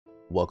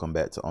Welcome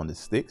back to On the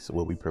Sticks,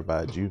 where we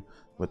provide you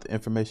with the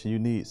information you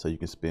need so you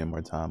can spend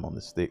more time on the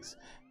sticks.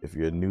 If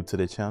you're new to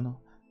the channel,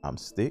 I'm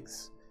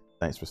Sticks.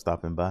 Thanks for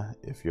stopping by.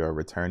 If you're a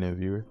returning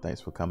viewer, thanks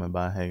for coming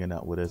by and hanging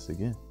out with us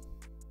again.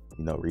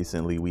 You know,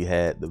 recently we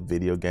had the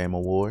Video Game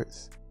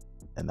Awards,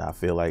 and I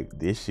feel like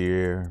this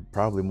year,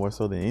 probably more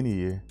so than any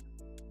year,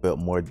 felt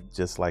more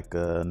just like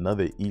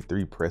another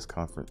E3 press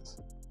conference.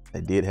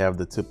 They did have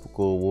the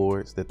typical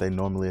awards that they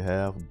normally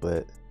have,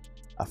 but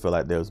I feel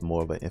like there was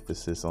more of an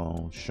emphasis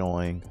on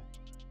showing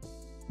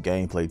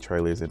gameplay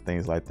trailers and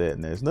things like that,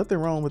 and there's nothing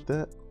wrong with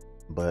that,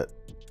 but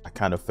I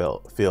kind of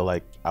feel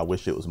like I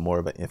wish it was more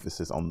of an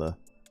emphasis on the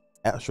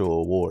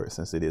actual award,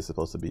 since it is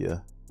supposed to be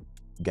a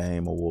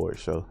game award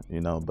show, you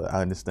know. But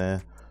I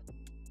understand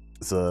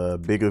it's a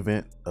big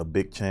event, a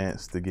big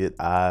chance to get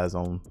eyes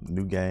on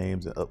new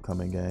games and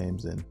upcoming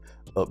games and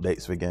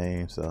updates for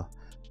games. So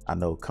I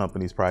know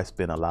companies probably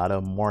spend a lot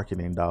of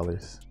marketing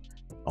dollars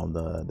on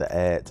the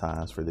ad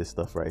times for this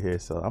stuff right here,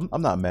 so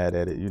I'm not mad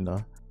at it. You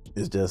know,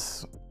 it's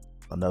just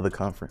another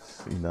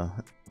conference, you know,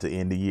 to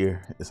end the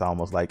year. It's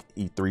almost like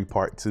E3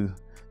 part 2,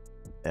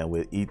 and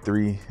with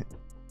E3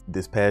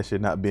 this past year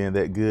not being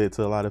that good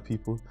to a lot of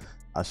people,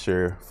 I'm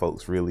sure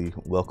folks really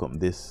welcome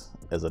this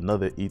as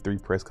another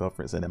E3 press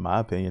conference. And in my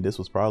opinion, this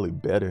was probably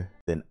better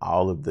than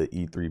all of the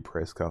E3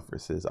 press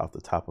conferences off the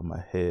top of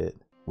my head,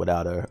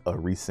 without a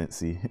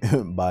recency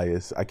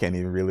bias. I can't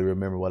even really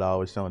remember what I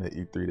was showing at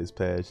E3 this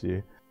past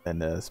year,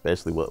 and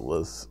especially what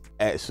was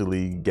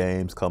actually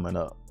games coming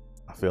up.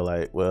 I feel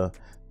like, well,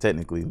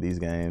 technically these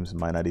games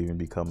might not even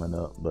be coming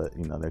up, but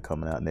you know, they're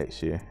coming out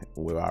next year.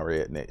 We're already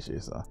at next year,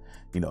 so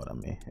you know what I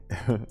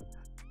mean.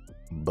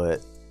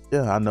 But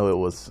yeah, I know it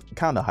was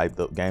kind of hyped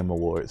up. Game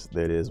Awards,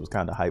 that is, was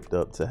kind of hyped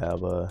up to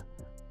have a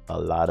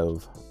lot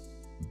of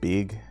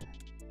big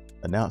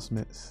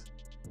announcements,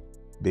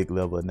 big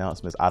level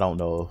announcements. I don't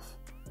know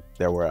if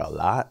there were a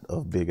lot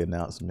of big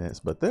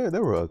announcements, but there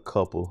were a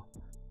couple.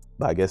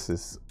 But I guess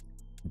it's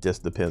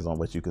just depends on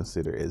what you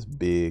consider as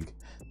big.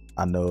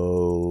 I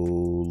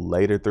know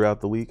later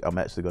throughout the week, I'm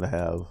actually going to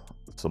have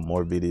some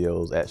more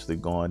videos actually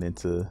going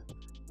into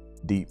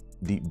deep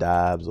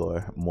dives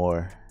or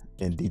more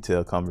in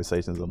detail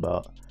conversations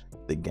about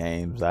the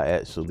games I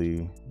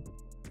actually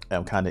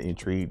am kind of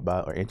intrigued by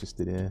or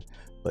interested in.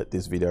 But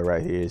this video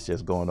right here is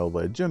just going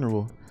over a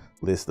general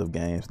list of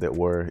games that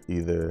were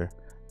either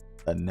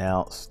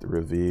announced,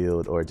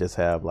 revealed, or just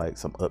have like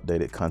some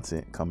updated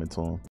content coming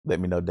to them. Let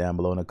me know down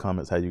below in the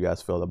comments how you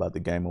guys felt about the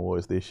Game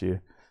Awards this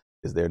year.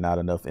 Is there not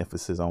enough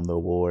emphasis on the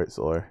awards,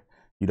 or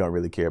you don't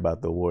really care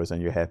about the awards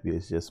and you're happy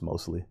it's just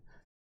mostly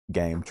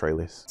game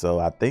trailers? So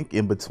I think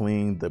in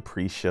between the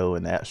pre-show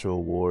and the actual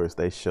awards,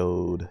 they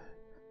showed,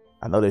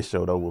 I know they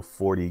showed over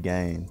 40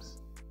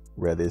 games,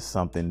 whether it's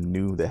something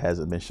new that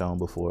hasn't been shown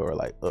before or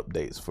like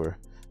updates for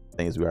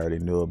things we already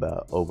knew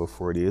about. Over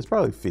 40, it's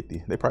probably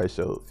 50. They probably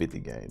showed 50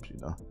 games, you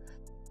know,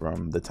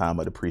 from the time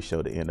of the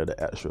pre-show to the end of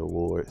the actual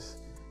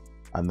awards.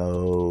 I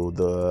know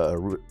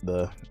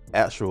the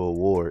actual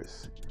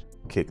awards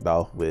kicked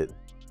off with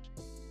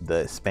the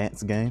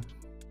Expanse game.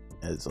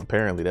 As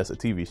apparently that's a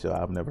TV show.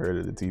 I've never heard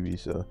of the TV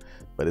show,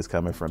 but it's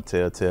coming from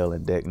Telltale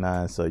and Deck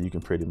 9, so you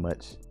can pretty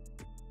much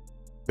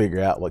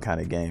figure out what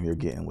kind of game you're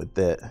getting with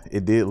that.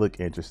 It did look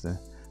interesting,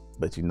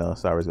 but you know,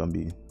 it's always gonna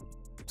be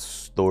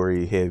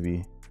story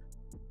heavy,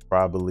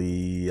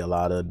 probably a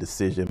lot of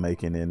decision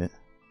making in it.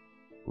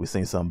 We've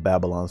seen some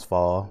Babylon's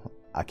Fall.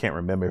 I can't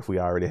remember if we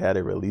already had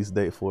a release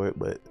date for it,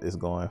 but it's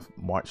going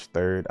March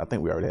 3rd. I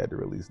think we already had the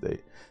release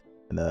date.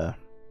 And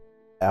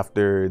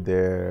after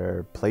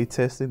their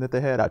playtesting that they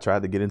had, I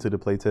tried to get into the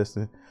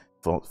playtesting.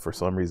 For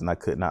some reason, I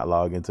could not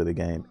log into the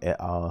game at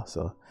all.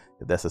 So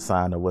if that's a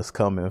sign of what's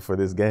coming for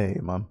this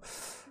game,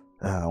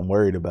 I'm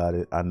worried about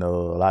it. I know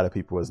a lot of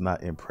people was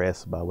not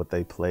impressed by what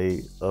they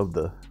played of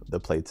the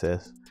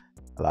playtest.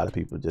 A lot of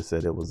people just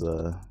said it was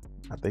I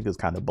think it was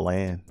kind of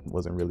bland.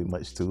 Wasn't really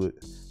much to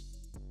it.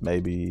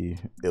 Maybe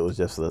it was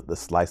just the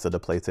slice of the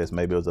playtest.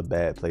 Maybe it was a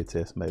bad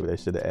playtest. Maybe they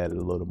should have added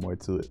a little more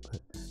to it. But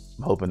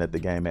I'm hoping that the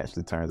game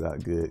actually turns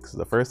out good, because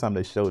the first time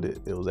they showed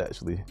it, it was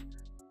actually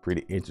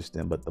pretty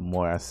interesting. But the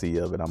more I see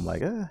of it, I'm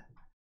like,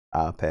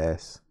 I'll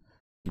pass.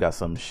 Got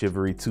some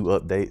Chivalry 2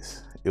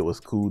 updates. It was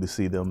cool to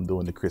see them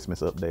doing the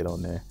Christmas update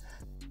on there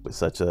with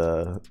such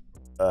a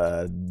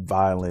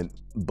violent,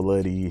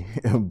 bloody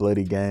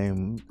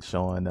game,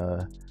 showing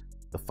the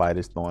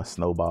fighters throwing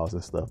snowballs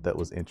and stuff. That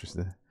was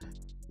interesting.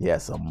 Yeah,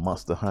 some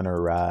Monster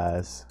Hunter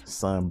Rise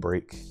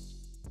Sunbreak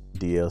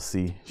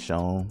DLC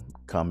shown,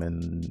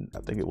 coming,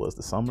 I think it was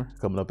the summer,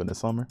 coming up in the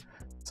summer.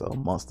 So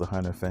Monster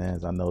Hunter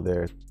fans, I know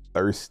they're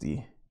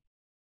thirsty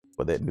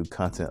for that new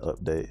content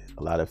update.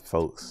 A lot of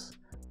folks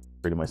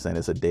pretty much saying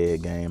it's a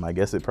dead game. I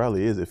guess it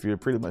probably is. If you're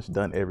pretty much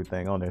done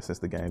everything on there since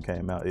the game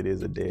came out, it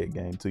is a dead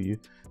game to you.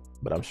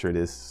 But I'm sure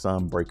this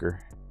Sunbreak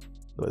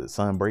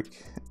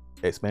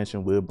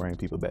expansion will bring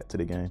people back to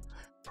the game.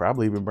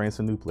 Probably even bring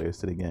some new players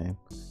to the game.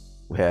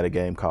 We had a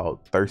game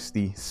called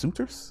Thirsty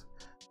Suitors.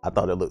 I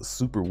thought it looked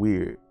super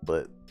weird,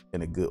 but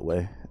in a good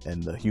way,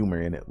 and the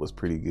humor in it was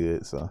pretty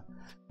good. So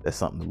that's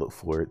something to look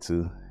forward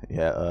to.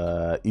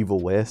 Yeah,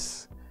 Evil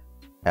West,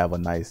 Have a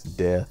Nice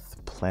Death,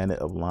 Planet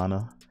of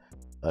Lana,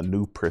 a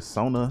new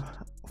Persona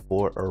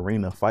 4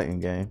 arena fighting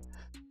game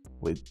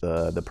with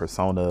the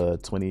Persona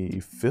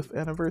 25th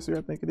anniversary,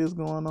 I think it is,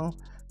 going on.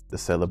 The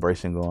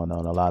celebration going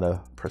on. A lot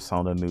of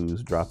Persona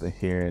news dropping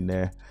here and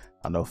there.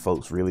 I know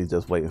folks really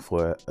just waiting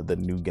for the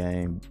new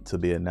game to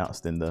be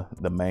announced in the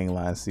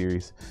mainline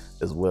series,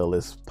 as well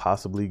as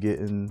possibly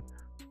getting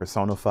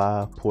Persona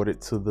 5 ported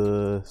to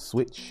the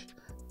Switch.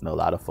 I know a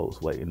lot of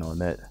folks waiting on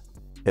that.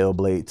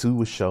 Hellblade 2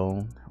 was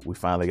shown. We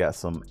finally got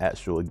some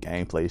actual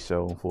gameplay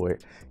shown for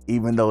it,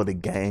 even though the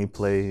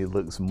gameplay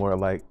looks more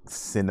like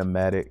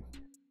cinematic,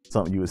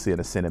 something you would see in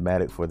a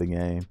cinematic for the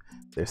game.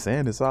 They're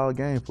saying it's all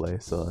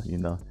gameplay, so you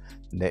know,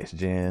 next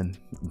gen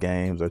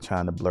games are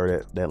trying to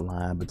blur that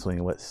line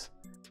between what's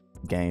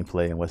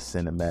gameplay and what's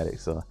cinematic.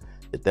 So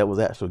if that was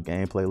actual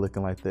gameplay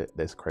looking like that,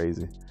 that's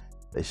crazy.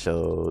 They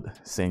showed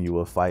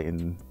Senua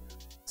fighting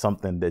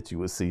something that you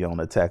would see on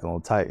Attack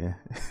on Titan.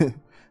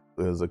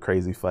 It was a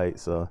crazy fight.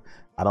 So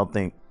I don't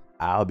think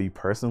I'll be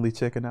personally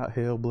checking out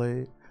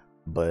Hellblade,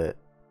 but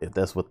if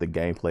that's what the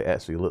gameplay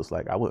actually looks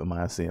like, I wouldn't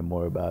mind seeing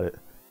more about it.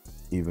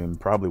 Even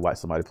probably watch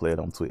somebody play it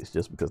on Twitch,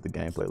 just because the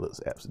gameplay looks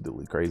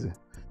absolutely crazy.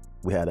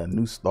 We had a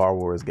new Star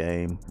Wars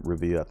game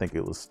reveal. I think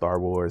it was Star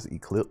Wars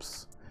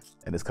Eclipse,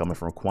 and it's coming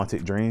from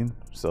Quantic Dream.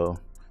 So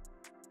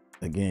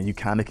again, you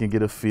kind of can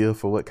get a feel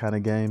for what kind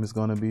of game it's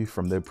going to be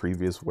from their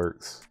previous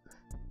works.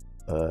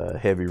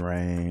 Heavy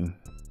Rain,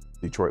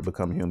 Detroit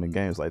Become Human,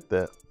 games like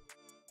that.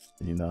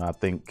 You know, I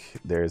think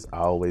there's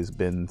always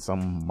been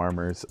some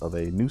murmurs of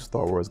a new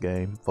Star Wars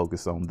game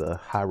focused on the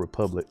High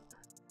Republic.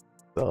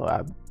 So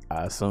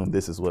I assume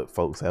this is what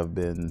folks have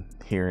been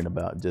hearing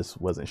about, just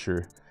wasn't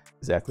sure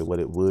exactly what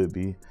it would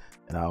be.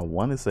 And I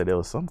want to say there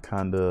was some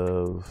kind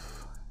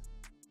of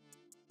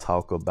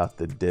talk about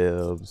the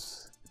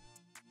devs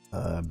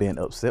being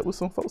upset with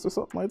some folks or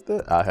something like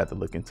that. I had to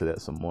look into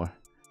that some more.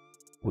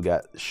 We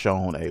got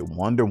shown a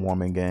Wonder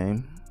Woman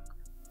game.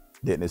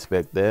 Didn't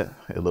expect that.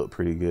 It looked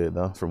pretty good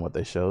though from what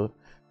they showed.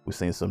 We've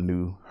seen some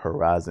new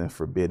Horizon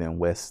Forbidden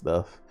West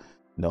stuff.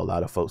 You know, a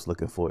lot of folks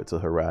looking forward to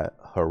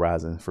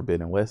Horizon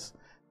Forbidden West.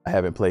 I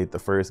haven't played the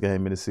first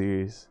game in the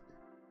series.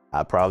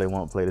 I probably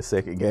won't play the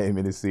second game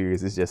in the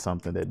series. It's just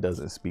something that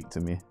doesn't speak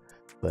to me.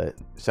 But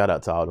shout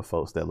out to all the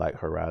folks that like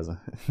Horizon.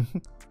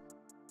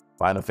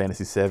 Final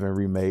Fantasy VII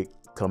Remake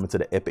coming to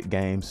the Epic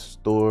Games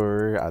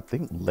Store, I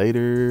think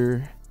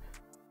later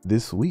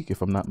this week,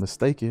 if I'm not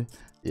mistaken.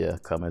 Yeah,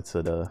 coming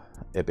to the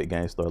Epic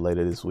Games Store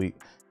later this week.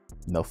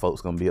 You know,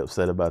 folks gonna be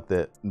upset about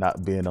that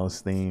not being on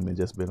Steam and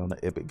just being on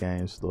the Epic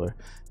Games Store.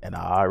 And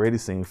I already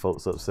seen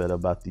folks upset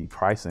about the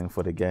pricing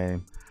for the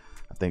game.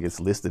 I think it's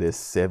listed as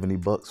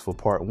 $70 for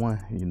part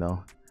 1. You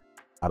know,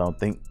 I don't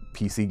think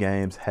PC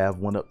games have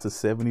went up to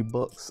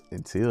 $70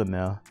 until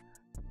now,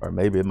 or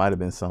maybe it might have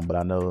been some, but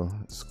I know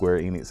Square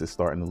Enix is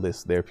starting to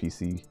list their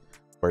PC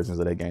versions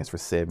of their games for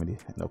 $70,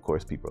 and of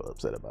course people are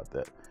upset about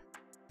that,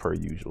 per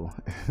usual.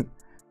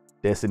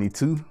 Destiny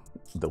 2,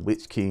 the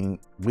Witch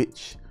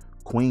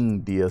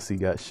Queen DLC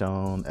got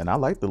shown, and I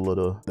like the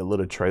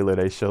little trailer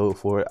they showed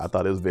for it. I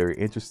thought it was very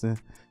interesting.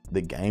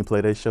 The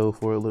gameplay they showed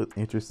for it looked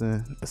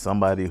interesting. As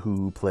somebody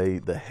who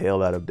played the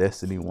hell out of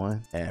Destiny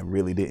 1 and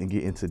really didn't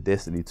get into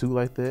Destiny 2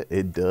 like that,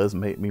 it does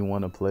make me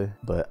want to play,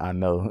 but I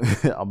know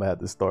I'm gonna have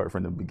to start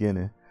from the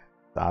beginning.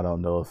 I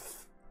don't know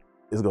if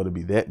it's going to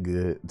be that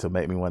good to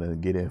make me want to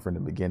get in from the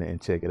beginning and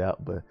check it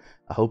out, but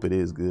I hope it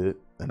is good,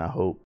 and I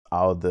hope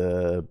all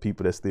the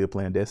people that still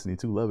playing Destiny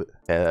 2 love it.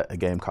 Had a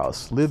game called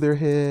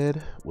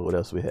Slitterhead. What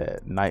else we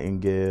had?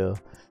 Nightingale.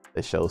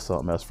 They showed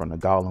something else from the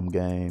Golem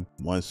game.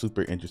 One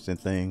super interesting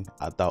thing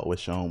I thought was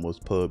shown was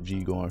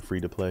PUBG going free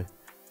to play.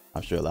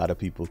 I'm sure a lot of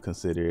people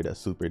consider it a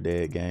super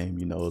dead game.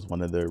 You know, it's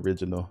one of the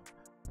original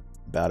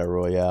battle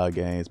royale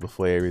games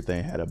before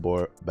everything had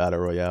a battle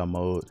royale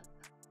mode.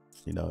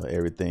 You know,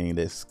 everything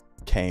that's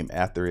came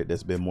after it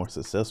that's been more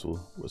successful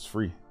was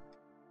free,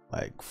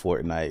 like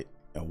Fortnite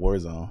and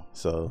Warzone.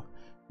 So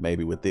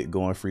maybe with it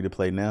going free to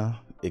play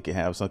now, it can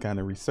have some kind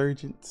of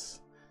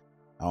resurgence.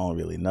 I don't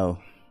really know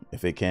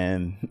if it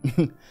can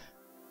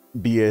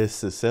be as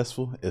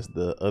successful as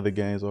the other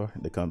games are,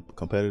 the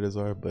competitors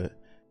are, but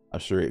I'm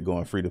sure it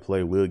going free to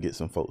play will get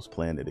some folks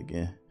playing it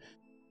again.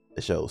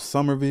 It shows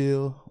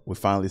Somerville. We're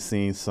finally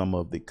seeing some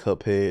of the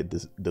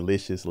Cuphead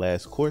Delicious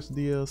Last Course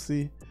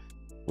DLC,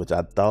 which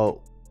I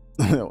thought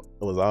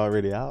was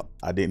already out.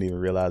 I didn't even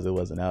realize it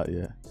wasn't out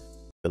yet. I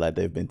feel like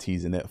they've been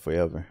teasing that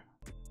forever.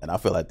 And I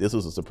feel like this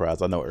was a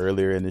surprise. I know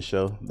earlier in the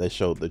show, they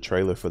showed the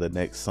trailer for the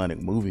next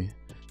Sonic movie.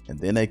 And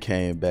then they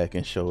came back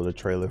and showed a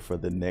trailer for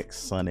the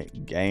next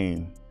Sonic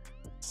game,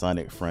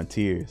 Sonic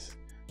Frontiers.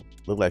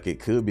 Looked like it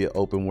could be an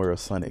open world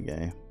Sonic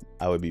game.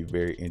 I would be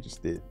very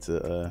interested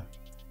to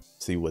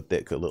see what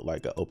that could look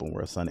like, an open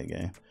world Sonic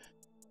game.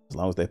 As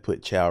long as they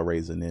put Chow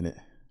Raisin in it,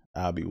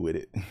 I'll be with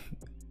it.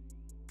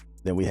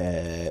 Then we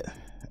had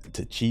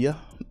Tachia,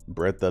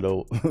 Breath of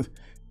the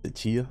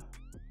Tachia.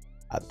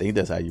 I think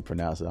that's how you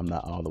pronounce it. I'm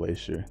not all the way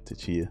sure.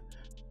 Tachia.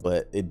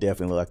 But it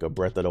definitely looked like a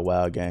Breath of the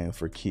Wild game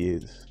for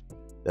kids.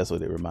 That's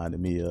what it reminded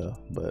me of.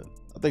 But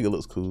I think it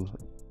looks cool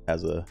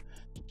as a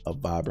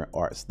vibrant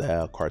art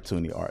style,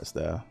 cartoony art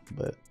style.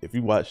 But if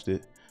you watched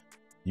it,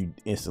 you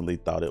instantly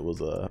thought it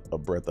was a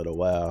Breath of the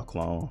Wild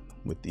clone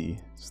with the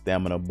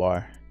stamina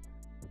bar,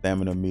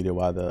 stamina meter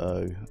while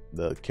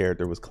the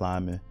character was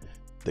climbing,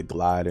 the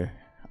glider,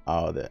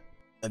 all that.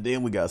 And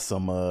then we got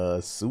some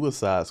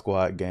Suicide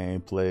Squad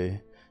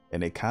gameplay,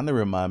 and it kind of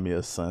reminded me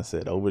of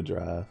Sunset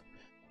Overdrive.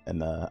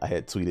 And I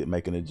had tweeted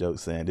making a joke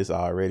saying this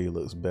already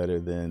looks better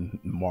than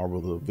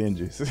Marvel's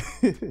Avengers.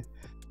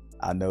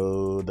 I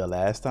know the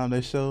last time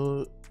they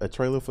showed a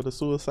trailer for the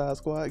Suicide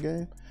Squad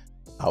game,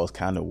 I was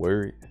kind of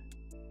worried.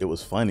 It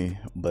was funny,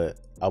 but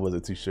I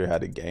wasn't too sure how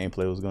the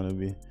gameplay was going to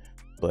be.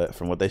 But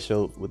from what they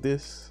showed with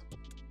this,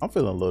 I'm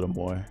feeling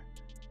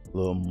a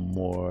little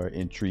more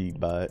intrigued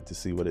by it to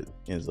see what it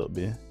ends up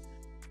being.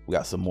 We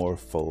got some more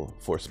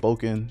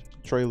Forspoken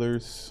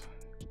trailers,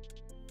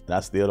 and I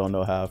still don't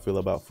know how I feel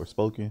about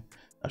Forspoken.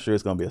 I'm sure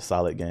it's gonna be a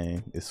solid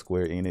game. It's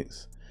Square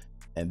Enix,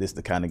 and this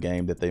the kind of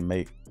game that they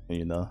make.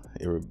 You know,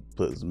 it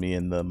puts me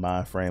in the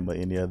mind frame of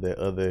any of their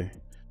other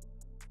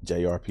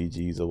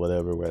JRPGs or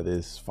whatever, whether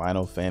it's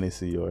Final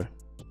Fantasy or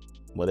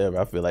whatever.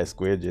 I feel like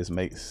Square just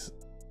makes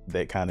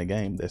that kind of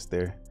game. That's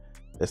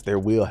their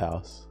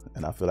wheelhouse,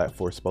 and I feel like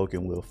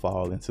Forspoken will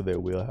fall into their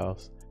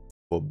wheelhouse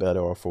for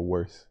better or for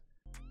worse.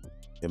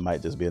 It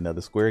might just be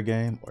another Square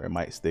game, or it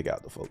might stick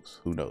out to folks.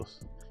 Who knows?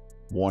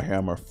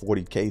 Warhammer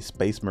 40k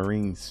Space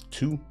Marines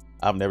 2.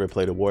 I've never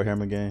played a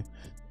Warhammer game,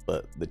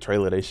 but the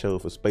trailer they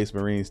showed for Space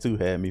Marines 2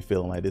 had me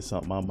feeling like this is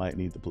something I might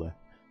need to play.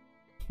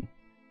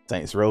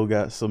 Saints Row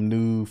got some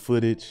new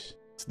footage.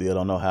 Still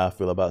don't know how I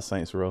feel about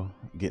Saints Row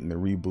getting the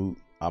reboot.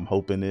 I'm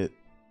hoping it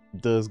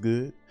does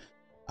good.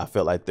 I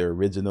felt like the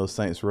original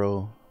Saints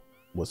Row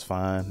was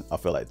fine. I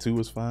felt like 2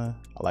 was fine.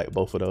 I like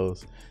both of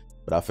those,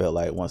 but I felt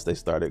like once they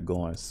started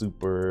going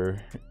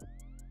super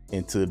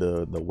into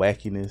the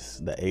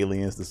wackiness, the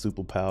aliens, the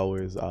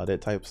superpowers, all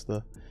that type of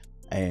stuff,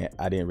 and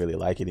I didn't really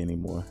like it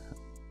anymore.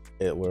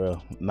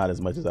 Well, not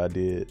as much as I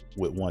did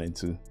with 1 and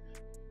 2.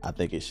 I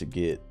think it should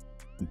get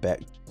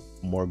back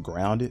more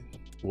grounded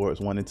towards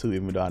 1 and 2,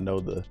 even though I know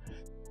the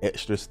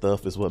extra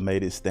stuff is what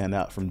made it stand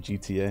out from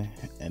GTA,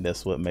 and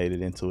that's what made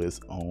it into its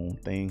own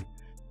thing.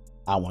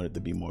 I want it to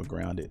be more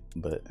grounded,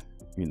 but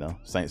you know,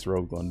 Saints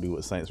Row gonna do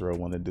what Saints Row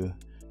want to do.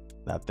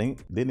 And I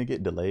think, didn't it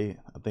get delayed?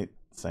 I think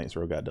Saints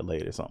Row got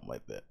delayed or something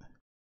like that.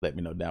 Let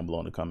me know down below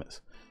in the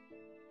comments.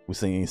 We're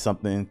seeing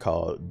something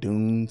called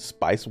Dune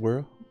Spice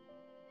World,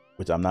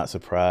 which I'm not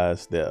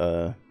surprised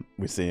that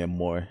we're seeing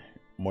more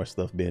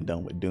stuff being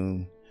done with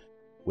Dune,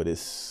 with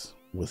its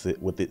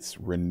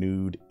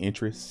renewed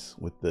interest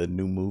with the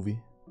new movie.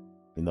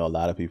 You know, a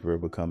lot of people are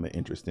becoming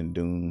interested in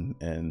Dune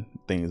and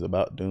things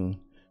about Dune.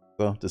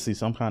 So to see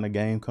some kind of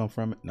game come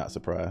from it, not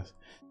surprised.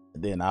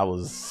 And then I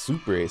was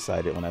super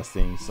excited when I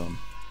seen some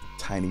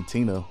Tiny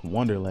Tina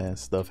Wonderland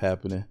stuff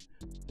happening.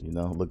 You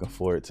know, looking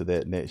forward to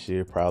that next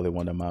year. Probably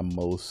one of my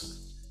most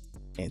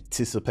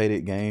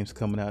anticipated games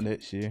coming out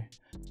next year,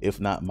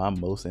 if not my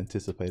most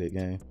anticipated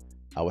game.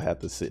 I would have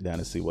to sit down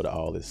and see what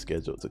all is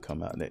scheduled to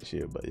come out next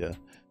year. But yeah,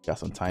 got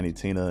some Tiny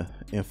Tina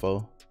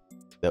info.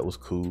 That was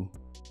cool.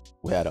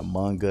 We had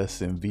Among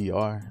Us in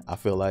VR. I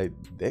feel like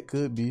that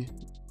could be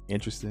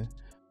interesting.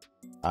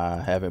 I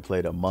haven't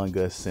played Among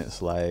Us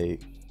since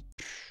like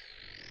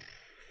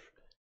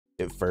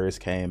it first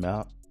came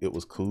out. It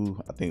was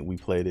cool. I think we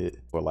played it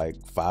for like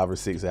 5 or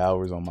 6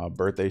 hours on my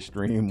birthday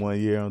stream one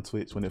year on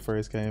Twitch when it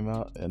first came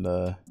out, and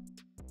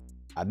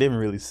I didn't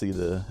really see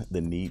the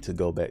need to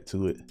go back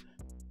to it.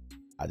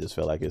 I just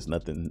felt like it's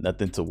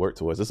nothing to work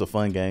towards. It's a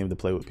fun game to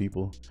play with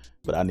people,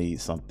 but I need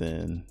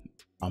something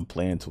I'm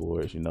playing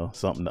towards, you know,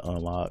 something to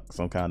unlock,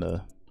 some kind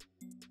of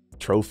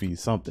trophy,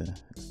 something.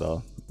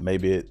 So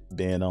maybe it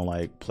being on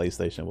like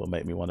PlayStation will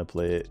make me want to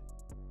play it.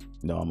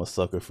 You know, I'm a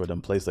sucker for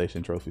them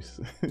PlayStation trophies.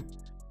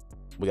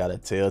 We got a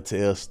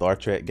Telltale Star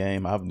Trek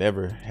game. I've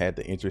never had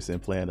the interest in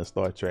playing a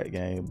Star Trek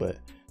game, but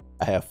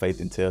I have faith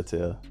in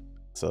Telltale.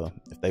 So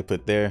if they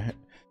put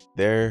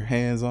their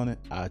hands on it,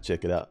 I'll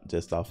check it out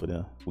just off of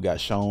them. We got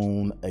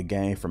shown a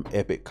game from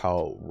Epic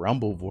called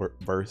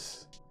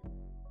Rumbleverse,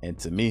 and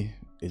to me,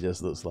 it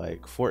just looks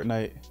like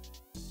Fortnite,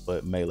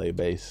 but melee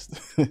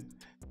based.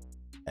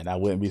 And I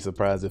wouldn't be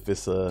surprised if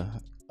it's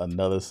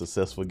another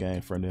successful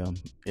game from them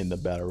in the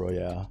Battle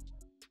Royale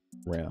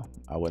realm.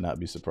 I would not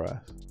be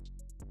surprised.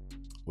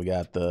 We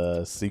got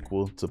the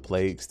sequel to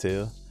Plague's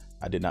Tale.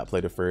 I did not play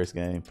the first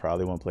game,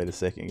 probably won't play the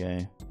second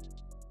game.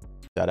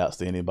 Shout outs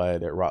to anybody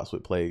that rocks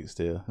with Plague's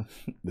Tale.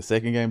 The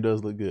second game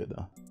does look good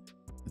though.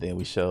 Then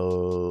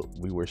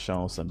we were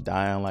shown some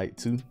Dying Light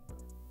 2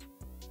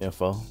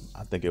 info.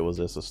 I think it was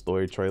just a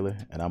story trailer,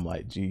 and I'm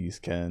like, geez,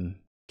 can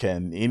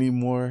any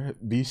more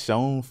be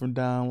shown from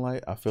Dying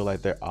Light? I feel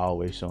like they're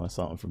always showing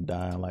something from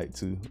Dying Light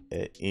 2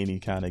 at any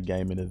kind of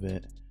gaming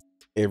event.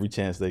 Every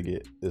chance they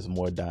get, there's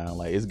more Dying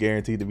Light. It's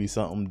guaranteed to be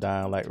something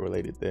Dying Light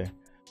related there.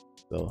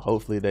 So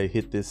hopefully they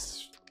hit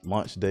this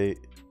launch date.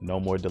 No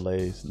more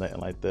delays, nothing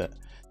like that.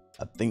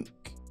 I think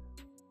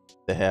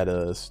they had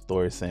a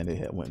story saying it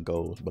had went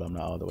gold, but I'm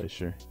not all the way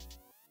sure.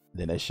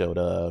 Then they showed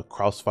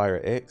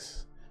Crossfire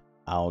X.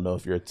 I don't know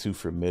if you're too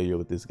familiar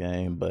with this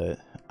game, but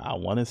I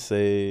want to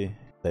say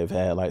they've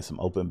had like some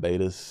open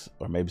betas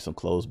or maybe some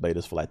closed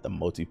betas for like the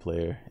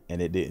multiplayer,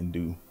 and it didn't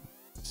do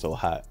so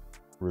hot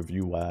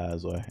review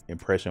wise or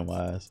impression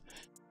wise.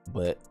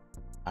 But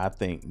I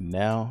think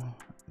now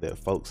that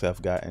folks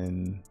have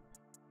gotten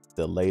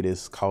the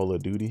latest Call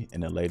of Duty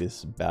and the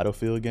latest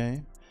Battlefield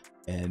game,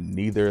 and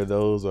neither of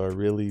those are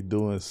really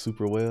doing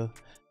super well,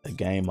 a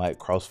game like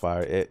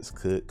Crossfire X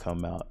could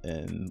come out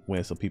and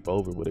win some people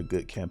over with a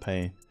good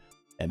campaign.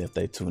 And if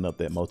they tune up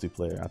that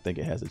multiplayer, I think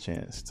it has a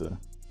chance to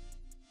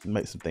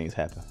make some things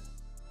happen.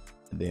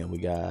 And then we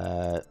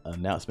got an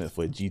announcement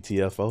for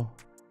GTFO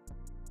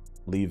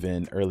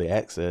leaving early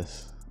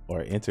access,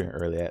 or entering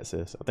early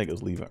access. I think it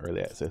was leaving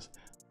early access,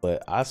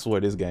 but I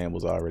swear this game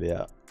was already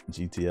out.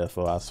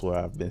 GTFO, I swear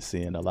I've been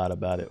seeing a lot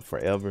about it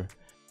forever.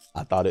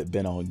 I thought it'd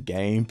been on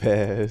Game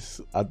Pass.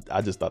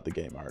 I just thought the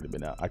game already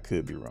been out. I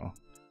could be wrong.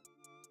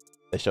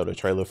 They showed a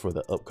trailer for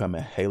the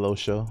upcoming Halo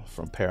show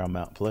from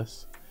Paramount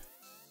Plus.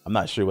 I'm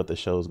not sure what the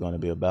show is going to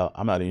be about.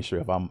 I'm not even sure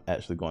if I'm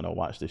actually going to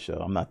watch the show.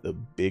 I'm not the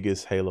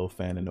biggest Halo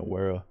fan in the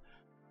world,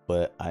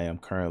 but I am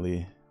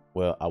currently,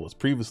 well, I was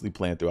previously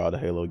playing through all the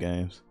Halo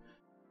games,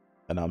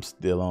 and I'm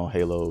still on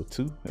Halo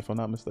 2, if I'm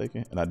not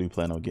mistaken. And I do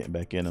plan on getting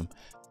back in them.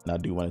 And I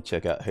do want to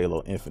check out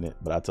Halo Infinite,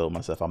 but I told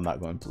myself I'm not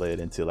going to play it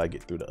until I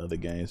get through the other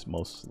games,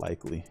 most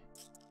likely.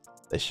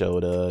 They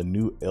showed a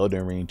new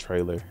Elden Ring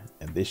trailer,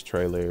 and this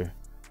trailer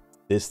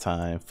this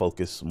time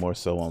focused more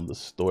so on the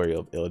story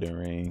of Elden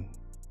Ring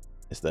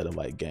instead of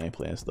like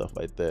gameplay and stuff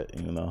like that.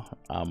 You know,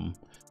 I'm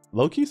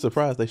low-key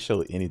surprised they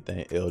showed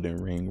anything Elden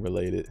Ring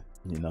related.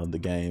 You know, the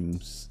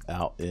game's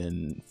out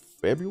in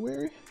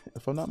February,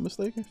 if I'm not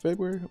mistaken,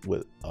 February,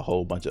 with a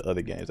whole bunch of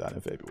other games out in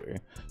February.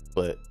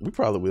 But we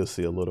probably will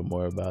see a little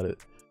more about it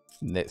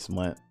next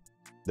month.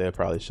 They'll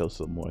probably show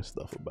some more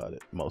stuff about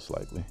it, most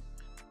likely.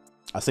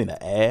 I seen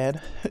an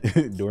ad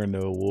during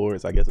the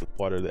awards, I guess it's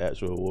part of the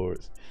actual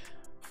awards,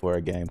 for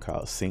a game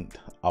called Synced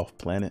Off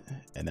Planet,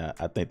 and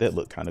I think that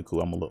looked kind of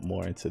cool. I'm gonna look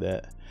more into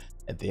that.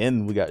 And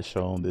then we got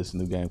shown this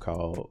new game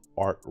called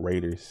Arc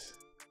Raiders.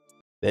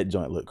 That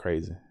joint looked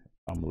crazy.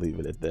 I'm gonna leave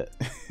it at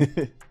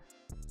that.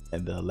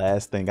 And the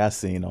last thing I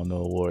seen on the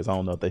awards, I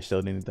don't know if they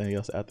showed anything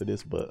else after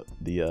this, but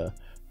the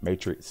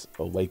Matrix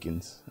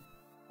Awakens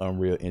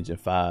Unreal Engine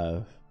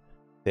 5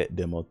 that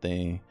demo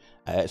thing.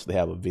 I actually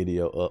have a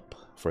video up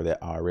for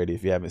that already.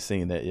 If you haven't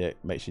seen that yet,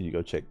 make sure you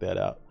go check that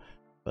out.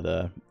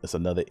 But it's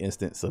another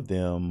instance of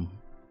them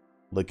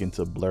looking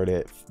to blur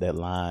that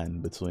line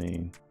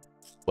between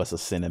what's a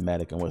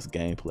cinematic and what's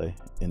gameplay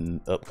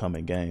in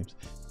upcoming games.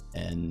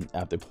 And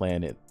after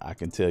playing it, I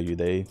can tell you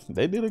they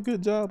did a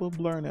good job of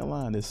blurring that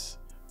line. It's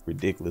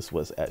ridiculous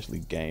what's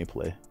actually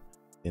gameplay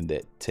in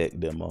that tech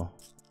demo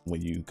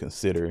when you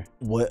consider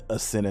what a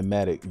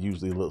cinematic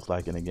usually looks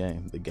like in a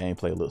game. The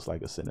gameplay looks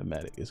like a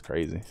cinematic. It's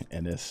crazy,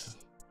 and it's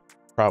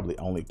probably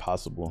only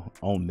possible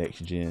on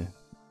next gen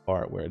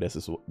hardware.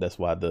 That's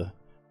why the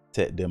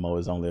tech demo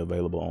is only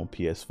available on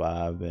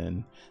PS5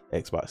 and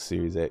Xbox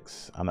Series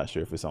X. I'm not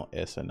sure if it's on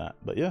S or not,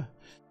 but yeah,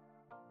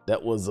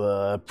 that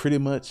was pretty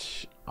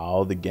much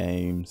all the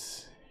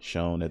games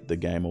shown at the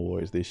Game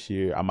Awards this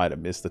year. I might have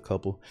missed a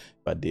couple.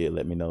 If I did,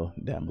 let me know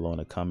down below in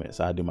the comments.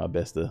 I do my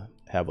best to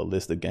have a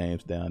list of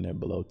games down there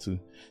below too.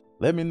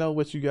 Let me know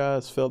what you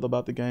guys felt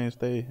about the games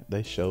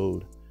they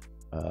showed.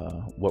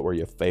 What were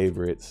your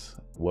favorites?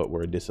 What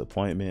were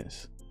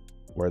disappointments?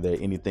 Were there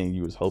anything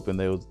you was hoping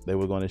they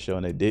were going to show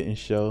and they didn't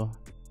show?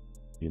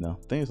 You know,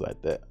 things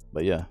like that.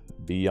 But yeah,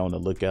 be on the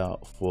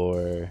lookout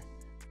for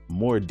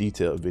more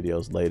detailed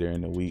videos later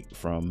in the week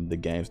from the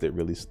games that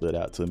really stood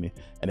out to me.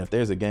 And if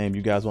there's a game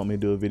you guys want me to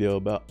do a video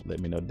about, let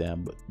me know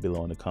down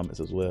below in the comments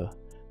as well,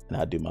 and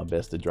I'll do my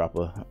best to drop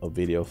a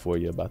video for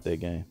you about that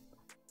game.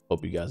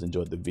 Hope you guys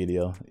enjoyed the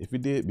video. If you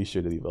did, be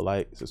sure to leave a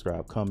like,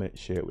 subscribe, comment,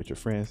 share it with your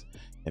friends,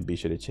 and be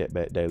sure to check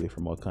back daily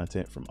for more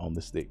content from On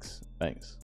The Sticks. Thanks.